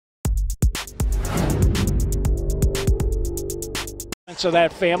So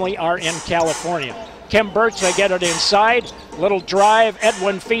that family are in California. Kim Birch, they get it inside. Little drive.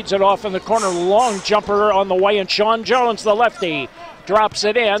 Edwin feeds it off in the corner. Long jumper on the way, and Shawn Jones, the lefty, drops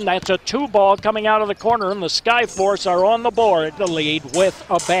it in. That's a 2-ball coming out of the corner, and the Skyforce are on the board to lead with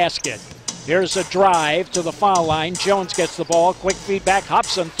a basket. Here's a drive to the foul line. Jones gets the ball. Quick feedback.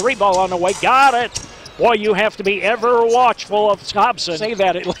 Hobson, 3-ball on the way. Got it. Boy, you have to be ever watchful of Hobson. Say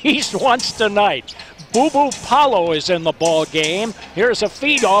that at least once tonight. Boo Boo Paulo is in the ball game. Here's a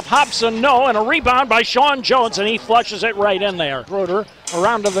feed off. Hobson, no, and a rebound by Shawn Jones, and he flushes it right in there. Ruder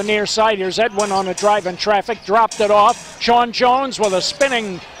around to the near side. Here's Edwin on a drive in traffic. Dropped it off. Shawn Jones with a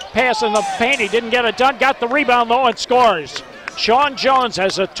spinning pass in the paint. He didn't get it done. Got the rebound, though, and scores. Shawn Jones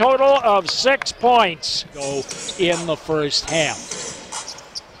has a total of 6 points go in the first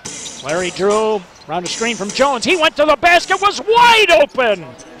half. Larry Drew around a screen from Jones. He went to the basket, was wide open.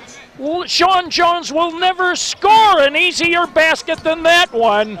 Shawn Jones will never score an easier basket than that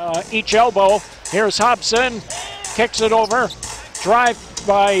one. Each elbow. Here's Hobson. Kicks it over. Drive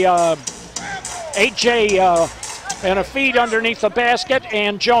by A.J. And a feed underneath the basket,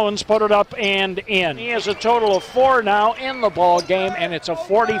 and Jones put it up and in. He has a total of 4 now in the ball game, and it's a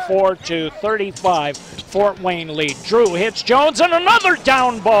 44-35 Fort Wayne lead. Drew hits Jones, and another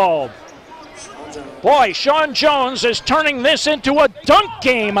down ball. Boy, Shawn Jones is turning this into a dunk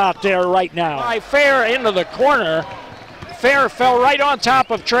game out there right now. By Fair into the corner. Fair fell right on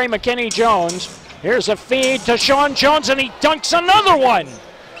top of Trey McKinney-Jones. Here's a feed to Shawn Jones, and he dunks another one.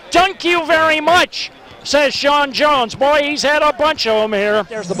 Dunk you very much, says Shawn Jones. Boy, he's had a bunch of them here.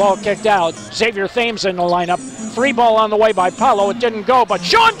 There's the ball kicked out. Xavier Thames in the lineup. 3-ball on the way by Paulo. It didn't go, but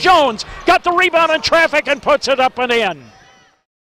Shawn Jones got the rebound in traffic and puts it up and in.